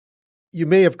You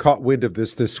may have caught wind of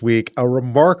this week, a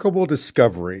remarkable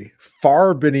discovery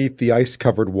far beneath the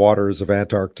ice-covered waters of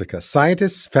Antarctica.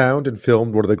 Scientists found and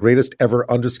filmed one of the greatest ever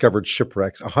undiscovered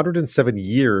shipwrecks 107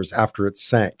 years after it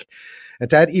sank. And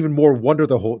to add even more wonder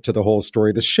to the whole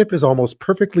story, the ship is almost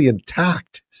perfectly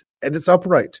intact and it's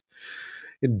upright.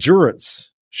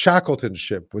 Endurance, Shackleton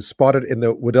ship, was spotted in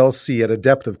the Weddell Sea at a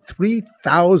depth of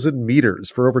 3,000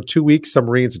 meters. For over 2 weeks,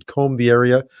 submarines had combed the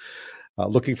area,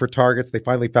 looking for targets. They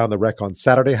finally found the wreck on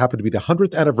Saturday. Happened to be the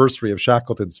 100th anniversary of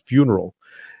Shackleton's funeral.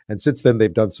 And since then,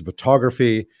 they've done some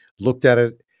photography, looked at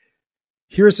it.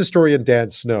 Here's historian Dan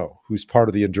Snow, who's part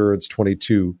of the Endurance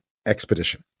 22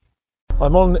 expedition.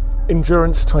 I'm on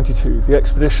Endurance 22, the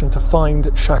expedition to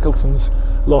find Shackleton's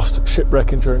lost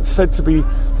shipwreck Endurance, said to be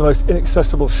the most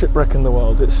inaccessible shipwreck in the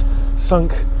world. It's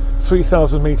sunk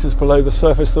 3,000 metres below the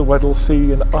surface of the Weddell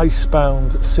Sea, an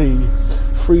ice-bound sea,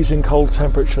 freezing cold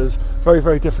temperatures, very,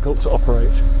 very difficult to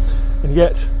operate. And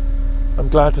yet, I'm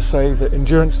glad to say that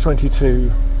Endurance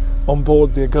 22, on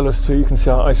board the Agulhas 2, you can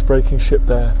see our ice-breaking ship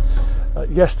there,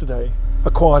 yesterday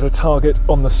acquired a target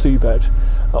on the seabed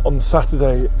on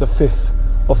Saturday, the 5th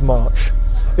of March.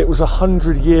 It was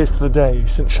 100 years to the day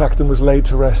since Shackleton was laid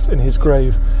to rest in his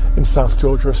grave in South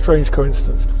Georgia, a strange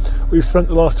coincidence. We've spent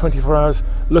the last 24 hours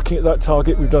looking at that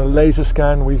target. We've done a laser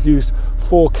scan, we've used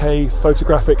 4K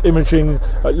photographic imaging,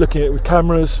 looking at it with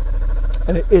cameras,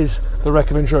 and it is the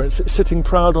wreck of Endurance. It's sitting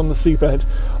proud on the seabed,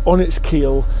 on its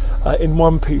keel, in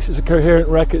one piece. It's a coherent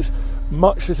wreck. It's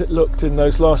much as it looked in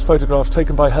those last photographs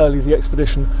taken by Hurley, the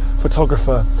expedition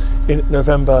photographer, in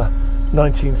November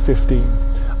 1915.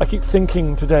 I keep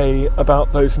thinking today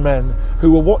about those men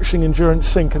who were watching Endurance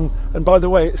sink, and by the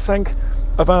way, it sank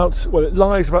it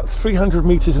lies about 300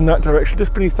 metres in that direction,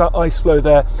 just beneath that ice floe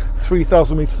there,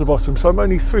 3,000 metres to the bottom. So I'm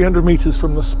only 300 metres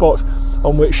from the spot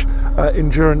on which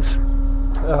Endurance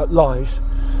lies.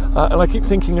 And I keep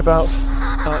thinking about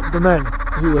the men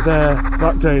who were there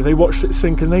that day. They watched it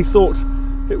sink and they thought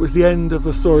it was the end of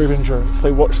the story of Endurance.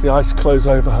 They watched the ice close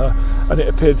over her and it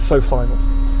appeared so final.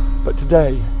 But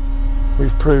today,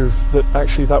 we've proved that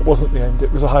actually that wasn't the end.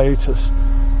 It was a hiatus,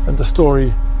 and the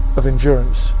story of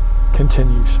Endurance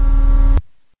continues.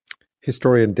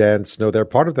 Historian Dan Snow, they're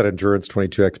part of that Endurance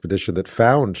 22 expedition that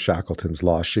found Shackleton's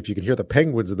lost ship. You can hear the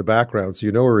penguins in the background, so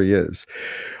you know where he is.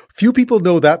 Few people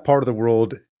know that part of the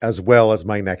world as well as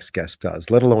my next guest does,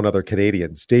 let alone other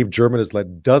Canadians. Dave German has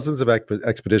led dozens of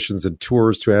expeditions and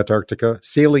tours to Antarctica,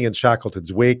 sailing in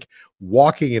Shackleton's wake,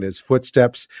 walking in his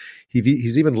footsteps.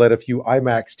 He's even led a few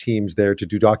IMAX teams there to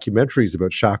do documentaries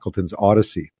about Shackleton's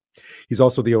Odyssey. He's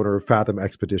also the owner of Fathom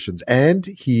Expeditions, and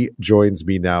he joins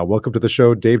me now. Welcome to the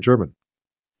show, Dave German.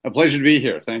 A pleasure to be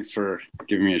here. Thanks for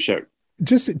giving me a shout.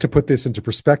 Just to put this into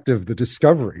perspective, the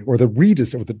discovery or the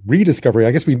rediscovery,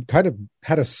 I guess we kind of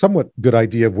had a somewhat good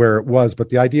idea of where it was, but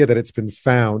the idea that it's been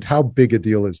found, how big a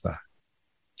deal is that?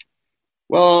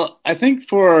 Well, I think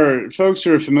for folks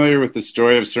who are familiar with the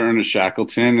story of Sir Ernest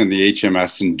Shackleton and the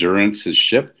HMS Endurance, his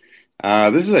ship,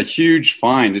 this is a huge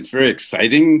find. It's very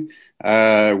exciting.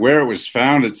 Where it was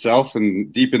found itself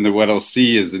and deep in the Weddell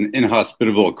Sea is an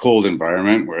inhospitable cold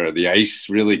environment where the ice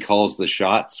really calls the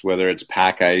shots, whether it's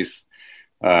pack ice,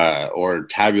 or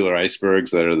tabular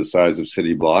icebergs that are the size of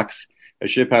city blocks. A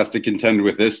ship has to contend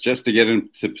with this just to get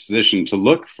into position to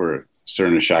look for Sir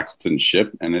Ernest Shackleton's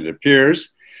ship, and it appears,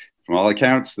 from all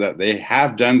accounts, that they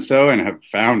have done so and have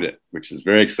found it, which is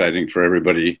very exciting for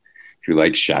everybody who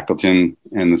likes Shackleton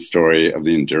and the story of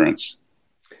the Endurance.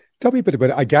 Tell me a bit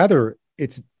about it. I gather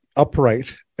it's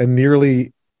upright and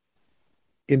nearly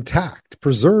intact,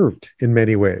 preserved in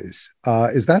many ways.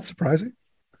 Is that surprising?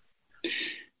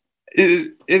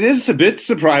 It is a bit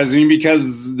surprising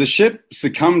because the ship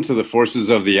succumbed to the forces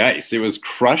of the ice. It was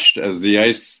crushed as the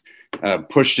ice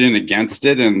pushed in against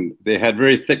it, and they had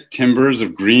very thick timbers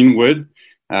of green wood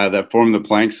that formed the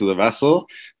planks of the vessel.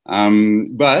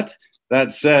 But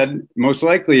that said, most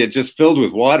likely it just filled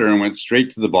with water and went straight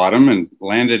to the bottom and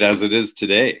landed as it is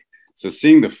today. So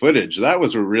seeing the footage, that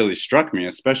was what really struck me,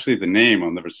 especially the name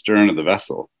on the stern of the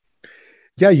vessel.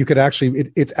 Yeah, you could actually,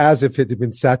 it's as if it had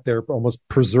been sat there almost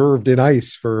preserved in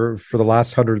ice for the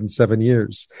last 107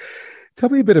 years. Tell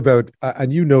me a bit about,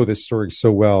 and you know this story so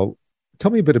well,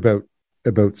 tell me a bit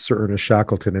about Sir Ernest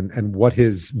Shackleton and what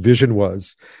his vision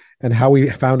was and how he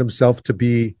found himself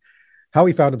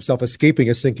escaping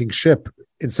a sinking ship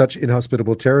in such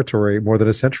inhospitable territory more than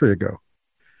a century ago.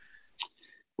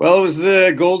 Well, it was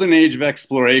the golden age of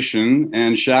exploration,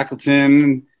 and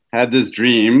Shackleton had this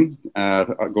dream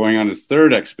going on his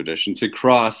third expedition to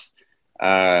cross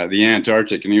the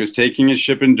Antarctic. And he was taking his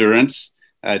ship Endurance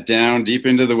down deep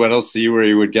into the Weddell Sea, where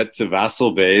he would get to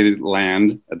Vassal Bay,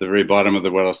 land at the very bottom of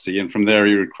the Weddell Sea, and from there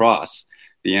he would cross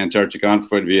the Antarctic on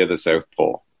foot via the South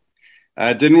Pole.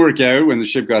 It didn't work out when the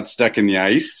ship got stuck in the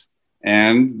ice,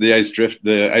 and the ice took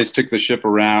the ship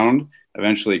around,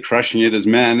 eventually crushing it. His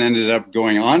men ended up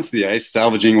going onto the ice,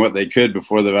 salvaging what they could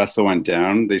before the vessel went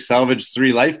down. They salvaged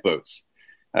 3 lifeboats,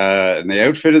 and they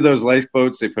outfitted those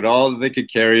lifeboats. They put all that they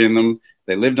could carry in them.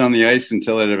 They lived on the ice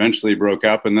until it eventually broke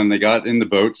up, and then they got in the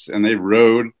boats and they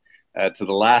rowed to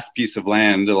the last piece of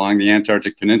land along the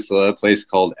Antarctic Peninsula, a place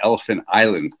called Elephant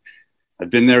Island. I've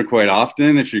been there quite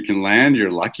often. If you can land,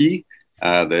 you're lucky.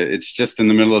 It's just in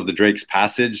the middle of the Drake's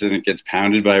Passage, and it gets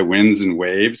pounded by winds and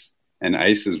waves and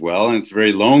ice as well, and it's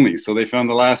very lonely. So they found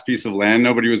the last piece of land.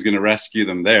 Nobody was going to rescue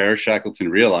them there. Shackleton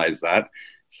realized that.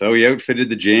 So he outfitted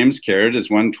the James Caird as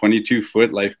one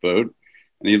 22-foot lifeboat,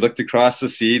 and he looked across the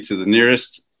sea to the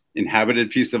nearest inhabited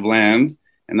piece of land,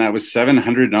 and that was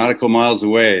 700 nautical miles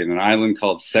away in an island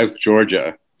called South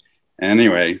Georgia.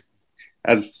 Anyway,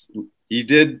 as he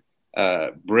did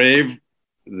brave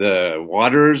the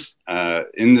waters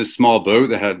in this small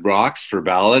boat that had rocks for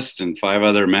ballast and 5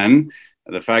 other men,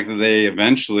 the fact that they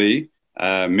eventually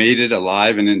made it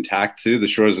alive and intact to the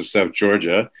shores of South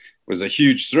Georgia was a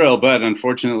huge thrill. But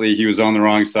unfortunately, he was on the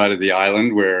wrong side of the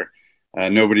island where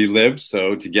nobody lived.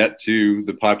 So to get to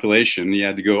the population, he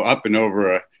had to go up and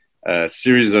over a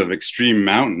series of extreme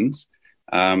mountains,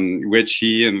 which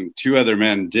he and 2 other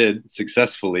men did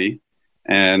successfully.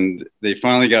 And they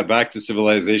finally got back to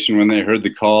civilization when they heard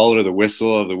the call or the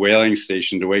whistle of the whaling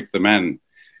station to wake the men.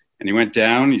 And he went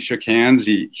down, he shook hands,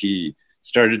 he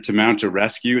started to mount a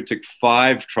rescue. It took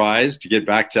 5 tries to get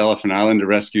back to Elephant Island to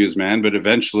rescue his men, but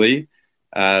eventually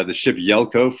the ship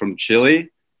Yelko from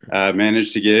Chile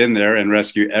managed to get in there and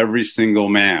rescue every single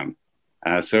man.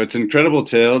 So it's an incredible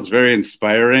tale. It's very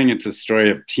inspiring. It's a story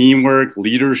of teamwork,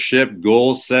 leadership,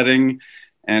 goal setting,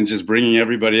 and just bringing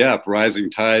everybody up.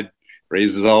 Rising tide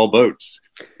raises all boats.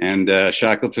 And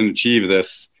Shackleton achieved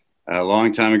this a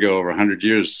long time ago, over 100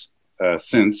 years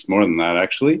since, more than that,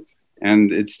 actually.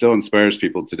 And it still inspires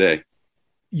people today.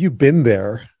 You've been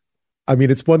there. I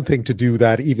mean, it's one thing to do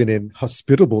that even in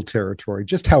hospitable territory.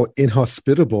 Just how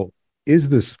inhospitable is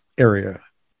this area?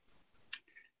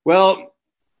 Well,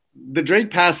 the Drake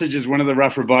Passage is one of the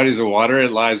rougher bodies of water.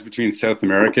 It lies between South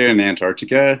America and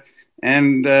Antarctica.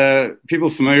 And people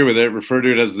familiar with it refer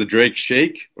to it as the Drake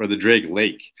Shake or the Drake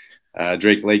Lake.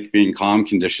 Drake Lake being calm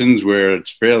conditions where it's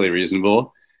fairly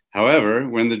reasonable. However,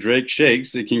 when the Drake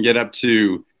shakes, it can get up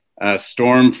to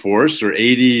storm force or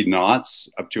 80 knots,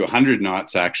 up to 100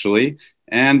 knots actually.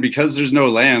 And because there's no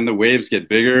land, the waves get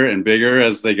bigger and bigger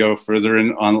as they go further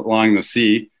along the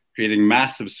sea, creating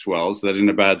massive swells that in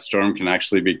a bad storm can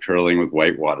actually be curling with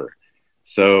white water.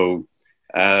 So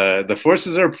the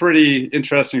forces are pretty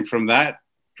interesting from that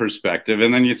perspective.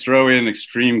 And then you throw in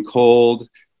extreme cold,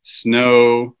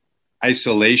 snow,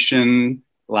 isolation,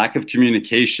 lack of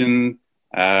communication.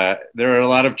 There are a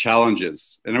lot of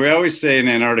challenges. And we always say in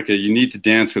Antarctica, you need to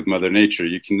dance with Mother Nature.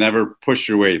 You can never push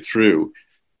your way through.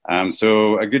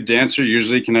 So a good dancer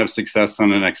usually can have success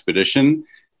on an expedition.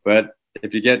 But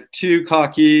if you get too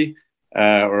cocky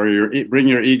or bring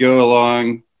your ego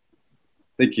along,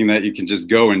 thinking that you can just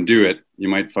go and do it, you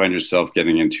might find yourself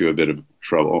getting into a bit of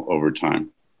trouble over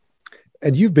time.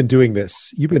 And you've been doing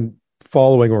this. You've been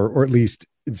following or at least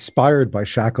inspired by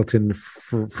Shackleton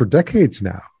for decades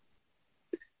now.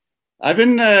 I've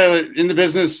been in the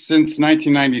business since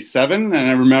 1997, and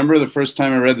I remember the first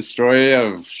time I read the story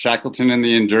of Shackleton and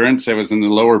the Endurance. I was in the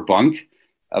lower bunk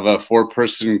of a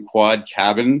 4-person quad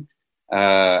cabin.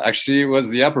 Actually, it was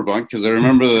the upper bunk because I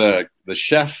remember the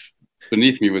chef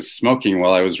beneath me was smoking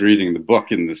while I was reading the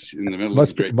book in the middle.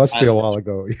 Must be a while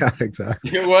ago. Yeah,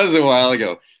 exactly. It was a while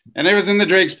ago, and I was in the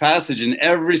Drake's Passage, and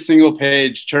every single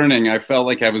page turning, I felt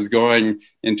like I was going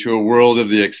into a world of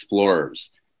the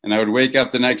explorers. And I would wake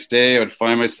up the next day, I would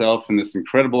find myself in this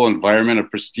incredible environment of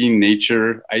pristine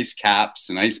nature, ice caps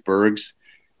and icebergs.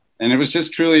 And it was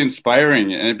just truly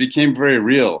inspiring, and it became very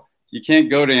real. You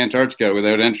can't go to Antarctica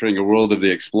without entering a world of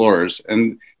the explorers.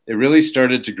 And it really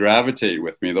started to gravitate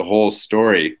with me, the whole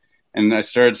story. And I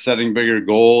started setting bigger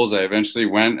goals. I eventually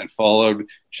went and followed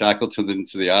Shackleton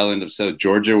to the island of South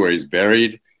Georgia, where he's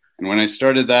buried. And when I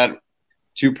started that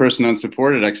 2-person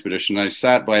unsupported expedition, I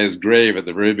sat by his grave at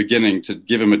the very beginning to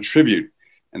give him a tribute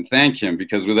and thank him,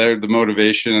 because without the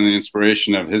motivation and the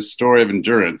inspiration of his story of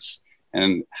endurance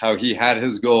and how he had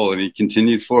his goal and he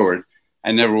continued forward,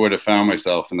 I never would have found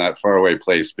myself in that faraway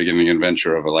place, beginning an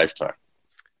adventure of a lifetime.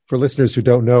 For listeners who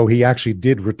don't know, he actually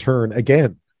did return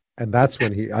again. And that's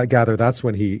when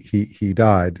he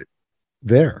died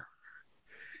there.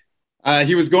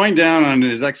 He was going down on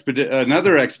his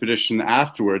another expedition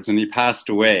afterwards, and he passed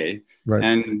away. Right.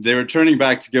 And they were turning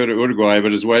back to go to Uruguay,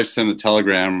 but his wife sent a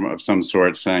telegram of some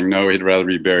sort saying, no, he'd rather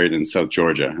be buried in South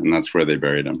Georgia. And that's where they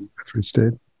buried him. That's where he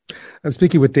stayed. I'm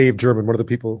speaking with Dave German, one of the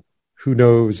people who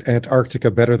knows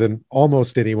Antarctica better than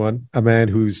almost anyone, a man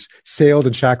who's sailed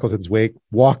in Shackleton's wake,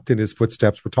 walked in his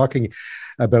footsteps. We're talking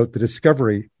about the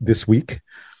discovery this week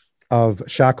of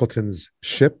Shackleton's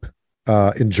ship,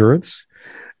 Endurance,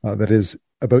 that is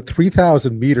about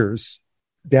 3,000 meters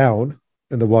down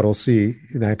in the Weddell Sea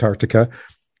in Antarctica,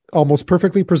 almost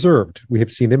perfectly preserved. We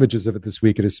have seen images of it this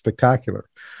week. It is spectacular.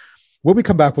 When we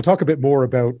come back, we'll talk a bit more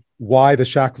about why the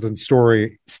Shackleton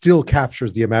story still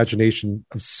captures the imagination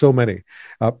of so many.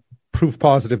 Proof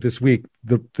positive this week,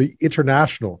 the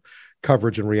international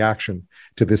coverage and reaction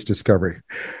to this discovery.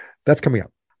 That's coming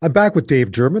up. I'm back with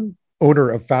Dave German, owner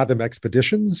of Fathom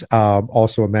Expeditions,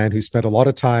 also a man who spent a lot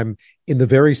of time in the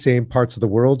very same parts of the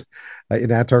world,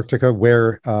 in Antarctica,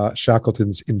 where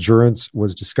Shackleton's Endurance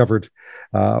was discovered,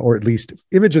 or at least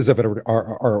images of it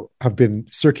have been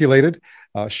circulated,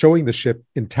 showing the ship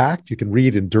intact. You can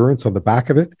read Endurance on the back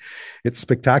of it. It's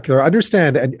spectacular. I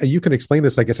understand, and you can explain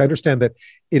this, I guess. I understand that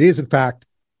it is, in fact,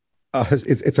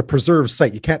 it's a preserved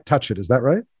site. You can't touch it. Is that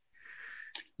right?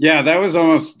 Yeah,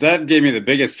 that gave me the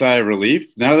biggest sigh of relief.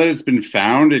 Now that it's been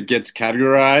found, it gets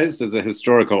categorized as a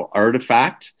historical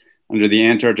artifact under the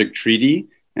Antarctic Treaty,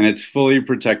 and it's fully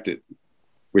protected,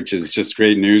 which is just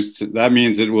great news. That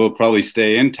means it will probably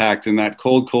stay intact in that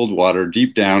cold, cold water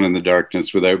deep down in the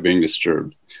darkness without being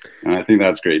disturbed. And I think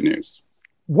that's great news.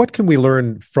 What can we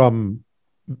learn from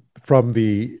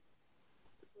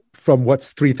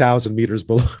what's 3,000 meters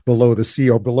below the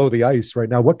sea or below the ice right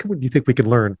now? What do you think we can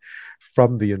learn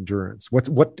from the Endurance?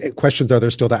 What questions are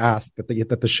there still to ask that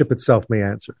the ship itself may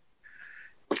answer?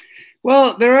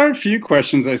 Well, there are a few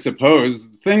questions, I suppose.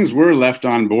 Things were left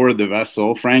on board the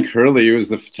vessel. Frank Hurley, who was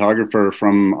the photographer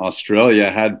from Australia,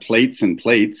 had plates and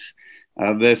plates.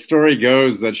 The story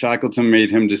goes that Shackleton made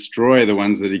him destroy the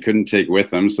ones that he couldn't take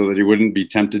with him so that he wouldn't be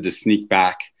tempted to sneak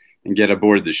back and get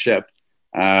aboard the ship.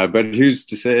 But who's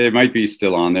to say? It might be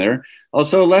still on there.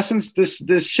 Also, lessons,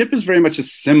 this ship is very much a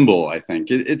symbol, I think.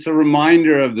 It's a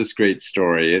reminder of this great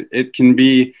story. It can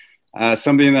be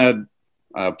something that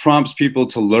prompts people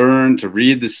to learn, to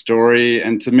read the story,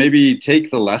 and to maybe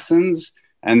take the lessons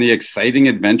and the exciting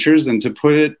adventures and to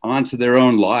put it onto their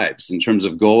own lives in terms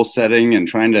of goal setting and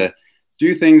trying to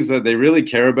do things that they really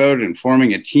care about and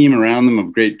forming a team around them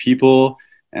of great people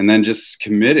and then just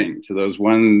committing to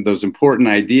those important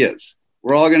ideas.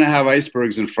 We're all going to have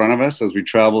icebergs in front of us as we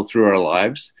travel through our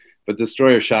lives, but the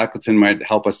story of Shackleton might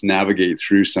help us navigate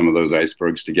through some of those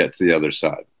icebergs to get to the other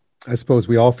side. I suppose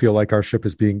we all feel like our ship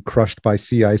is being crushed by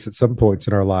sea ice at some points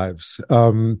in our lives.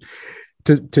 As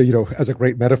a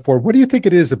great metaphor, what do you think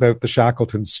it is about the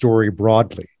Shackleton story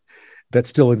broadly that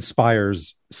still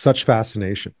inspires such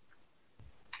fascination?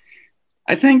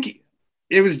 I think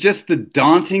it was just the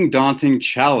daunting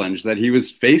challenge that he was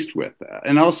faced with,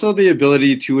 and also the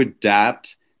ability to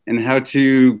adapt and how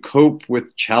to cope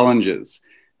with challenges.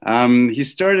 He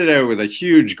started out with a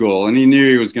huge goal, and he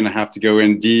knew he was going to have to go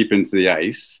in deep into the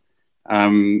ice.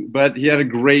 But he had a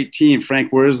great team.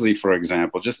 Frank Worsley, for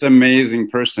example, just an amazing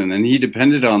person, and he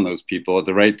depended on those people at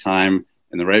the right time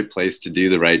in the right place to do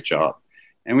the right job.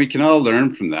 And we can all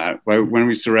learn from that when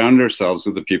we surround ourselves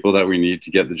with the people that we need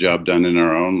to get the job done in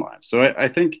our own lives. So I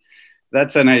think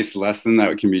that's a nice lesson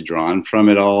that can be drawn from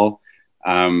it all.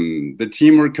 The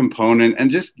teamwork component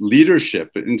and just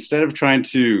leadership. Instead of trying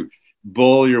to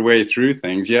bull your way through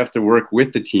things, you have to work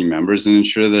with the team members and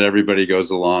ensure that everybody goes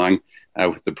along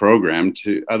with the program.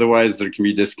 Otherwise, there can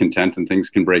be discontent and things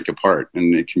can break apart,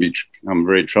 and it can become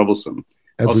very troublesome.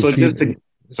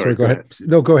 Sorry, go ahead.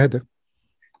 No, go ahead.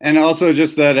 And also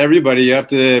just that you have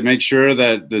to make sure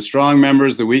that the strong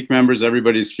members, the weak members,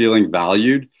 everybody's feeling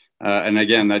valued. And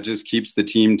again, that just keeps the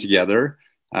team together.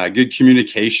 Good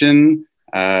communication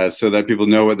so that people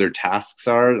know what their tasks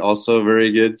are, also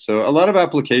very good. So a lot of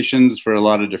applications for a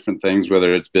lot of different things,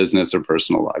 whether it's business or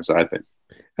personal lives, I think.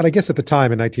 And I guess at the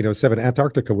time in 1907,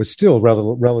 Antarctica was still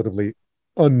relatively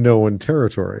unknown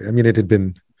territory. I mean, it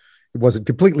wasn't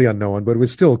completely unknown, but it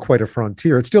was still quite a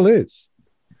frontier. It still is.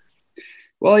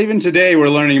 Well, even today, we're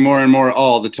learning more and more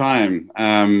all the time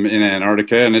in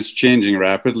Antarctica, and it's changing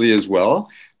rapidly as well.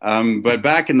 But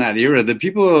back in that era,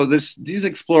 these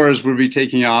explorers would be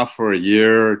taking off for a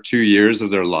year or 2 years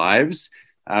of their lives.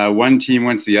 One team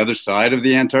went to the other side of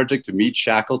the Antarctic to meet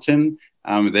Shackleton.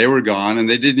 They were gone, and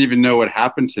they didn't even know what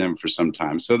happened to him for some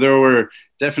time. So there were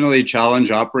definitely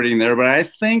challenges operating there. But I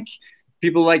think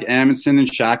people like Amundsen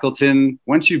and Shackleton,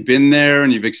 once you've been there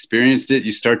and you've experienced it,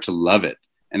 you start to love it.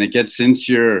 And it gets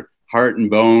into your heart and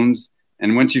bones.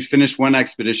 And once you finish one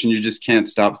expedition, you just can't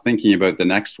stop thinking about the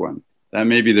next one. That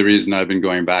may be the reason I've been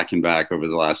going back and back over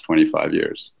the last 25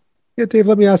 years. Yeah, Dave,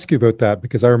 let me ask you about that,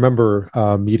 because I remember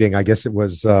meeting, I guess it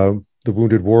was the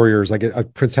Wounded Warriors. I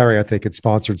get Prince Harry, I think, had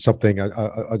sponsored something,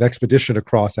 an expedition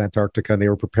across Antarctica, and they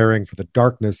were preparing for the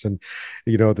darkness and,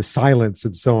 the silence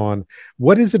and so on.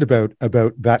 What is it about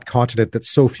that continent that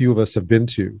so few of us have been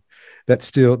to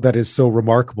that is so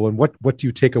remarkable? And what do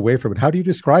you take away from it? How do you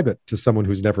describe it to someone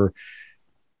who's never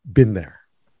been there?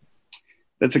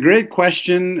 That's a great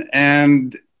question.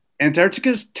 And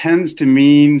Antarctica tends to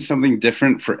mean something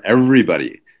different for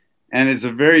everybody. And it's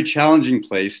a very challenging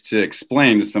place to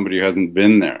explain to somebody who hasn't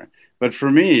been there. But for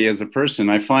me, as a person,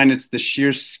 I find it's the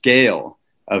sheer scale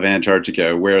of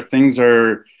Antarctica, where things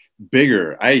are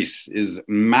bigger. Ice is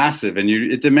massive, and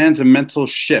it demands a mental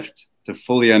shift to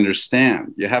fully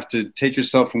understand. You have to take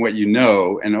yourself from what you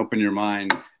know and open your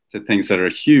mind to things that are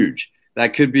huge.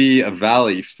 That could be a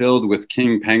valley filled with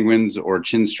king penguins or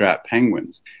chinstrap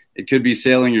penguins. It could be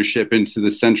sailing your ship into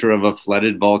the center of a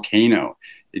flooded volcano.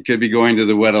 It could be going to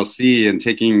the Weddell Sea and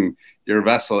taking your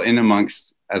vessel in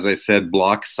amongst, as I said,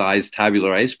 block-sized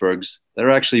tabular icebergs that are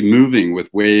actually moving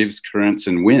with waves, currents,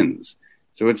 and winds.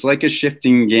 So it's like a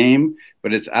shifting game,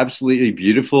 but it's absolutely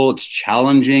beautiful. It's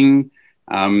challenging.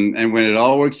 And when it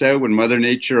all works out, when Mother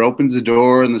Nature opens the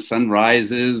door and the sun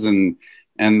rises and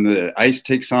the ice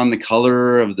takes on the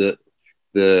color of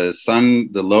the sun,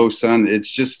 the low sun,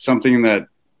 it's just something that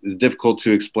is difficult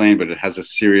to explain, but it has a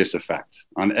serious effect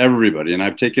on everybody. And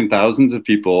I've taken thousands of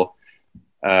people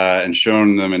and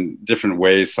shown them in different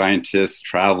ways, scientists,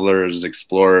 travelers,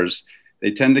 explorers.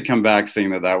 They tend to come back saying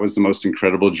that was the most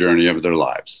incredible journey of their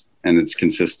lives, and it's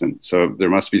consistent. So there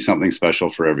must be something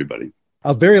special for everybody.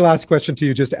 A very last question to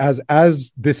you, just as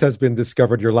this has been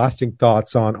discovered, your lasting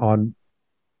thoughts on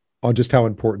just how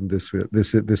important this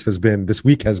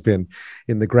week has been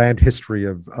in the grand history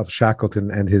of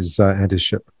Shackleton and his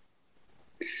ship.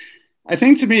 I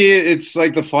think to me, it's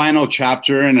like the final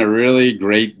chapter in a really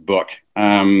great book.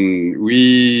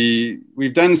 We've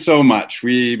done so much.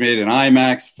 We made an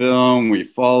IMAX film. We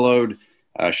followed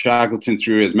Shackleton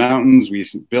through his mountains. We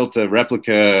built a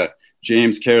replica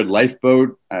James Caird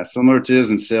lifeboat similar to his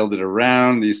and sailed it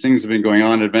around. These things have been going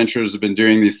on. Adventurers have been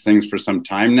doing these things for some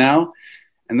time now.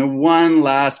 And the one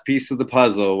last piece of the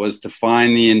puzzle was to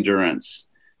find the Endurance,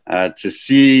 to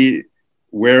see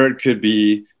where it could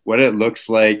be, what it looks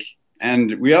like.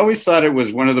 And we always thought it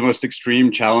was one of the most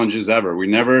extreme challenges ever. We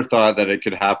never thought that it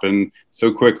could happen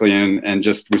so quickly and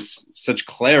just with such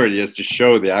clarity as to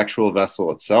show the actual vessel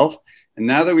itself. And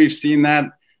now that we've seen that,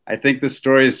 I think the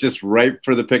story is just ripe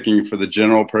for the picking for the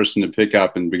general person to pick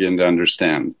up and begin to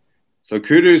understand. So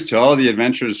kudos to all the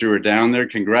adventurers who are down there.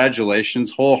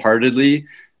 Congratulations wholeheartedly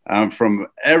from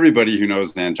everybody who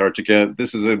knows Antarctica.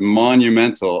 This is a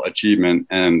monumental achievement,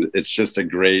 and it's just a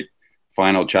great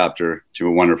final chapter to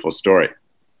a wonderful story.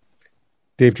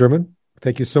 Dave German,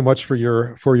 thank you so much for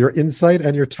your insight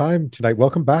and your time tonight.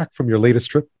 Welcome back from your latest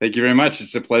trip. Thank you very much.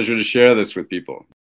 It's a pleasure to share this with people.